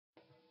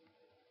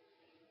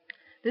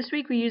This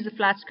week we used the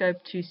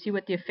Flightscope to see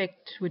what the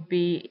effect would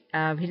be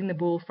of hitting the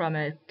ball from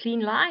a clean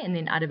lie and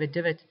then out of a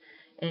divot.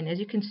 And as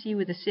you can see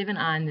with the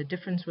 7-iron, the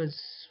difference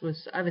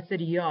was over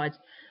 30 yards,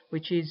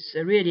 which is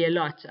really a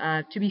lot.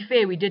 To be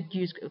fair, we did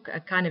use a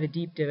kind of a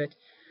deep divot.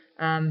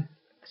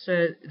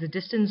 So the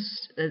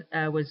distance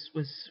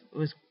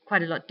was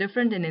quite a lot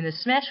different, and then the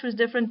smash was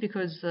different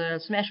because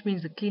smash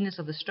means the cleanness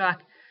of the strike.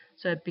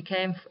 So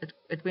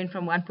it went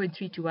from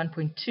 1.3 to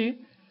 1.2.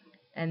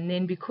 And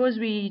then because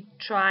we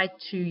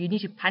you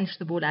need to punch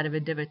the ball out of a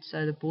divot,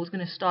 so the ball's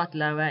going to start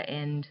lower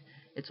and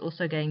it's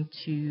also going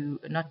to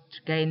not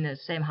gain the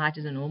same height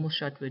as a normal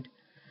shot would.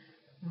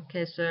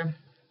 Okay, so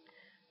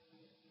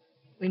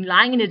when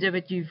lying in a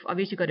divot, you've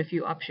obviously got a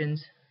few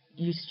options.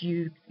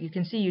 You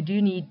can see you do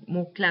need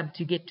more club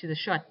to get to the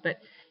shot, but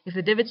if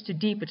the divot's too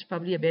deep, it's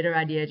probably a better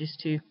idea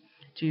just to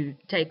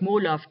take more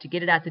loft to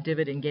get it out the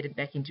divot and get it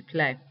back into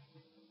play.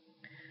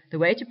 The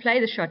way to play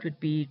the shot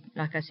would be,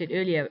 like I said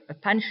earlier, a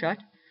punch shot.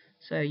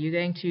 So you're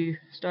going to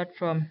start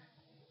from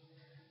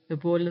the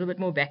ball a little bit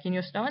more back in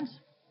your stance.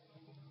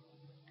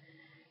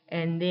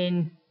 And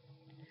then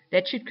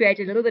that should create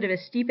a little bit of a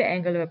steeper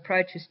angle of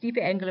approach. A steeper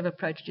angle of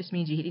approach just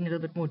means you're hitting a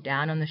little bit more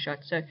down on the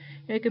shot. So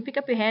you can pick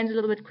up your hands a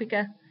little bit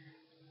quicker.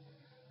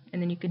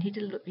 And then you can hit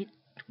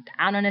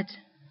down on it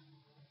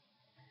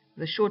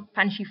with a short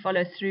punchy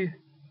follow through.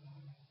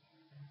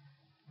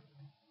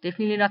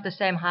 Definitely not the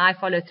same high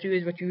follow through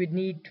as what you would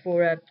need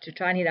to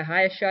try and hit a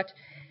higher shot.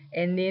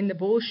 And then the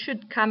ball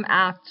should come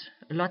out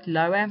a lot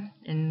lower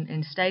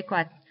and stay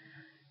quite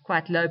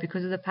low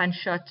because of the punch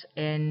shot.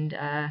 And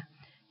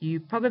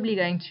you're probably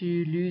going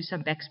to lose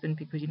some backspin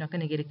because you're not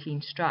going to get a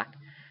clean strike.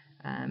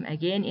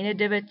 Again, in a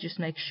divot, just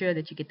make sure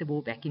that you get the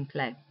ball back in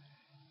play.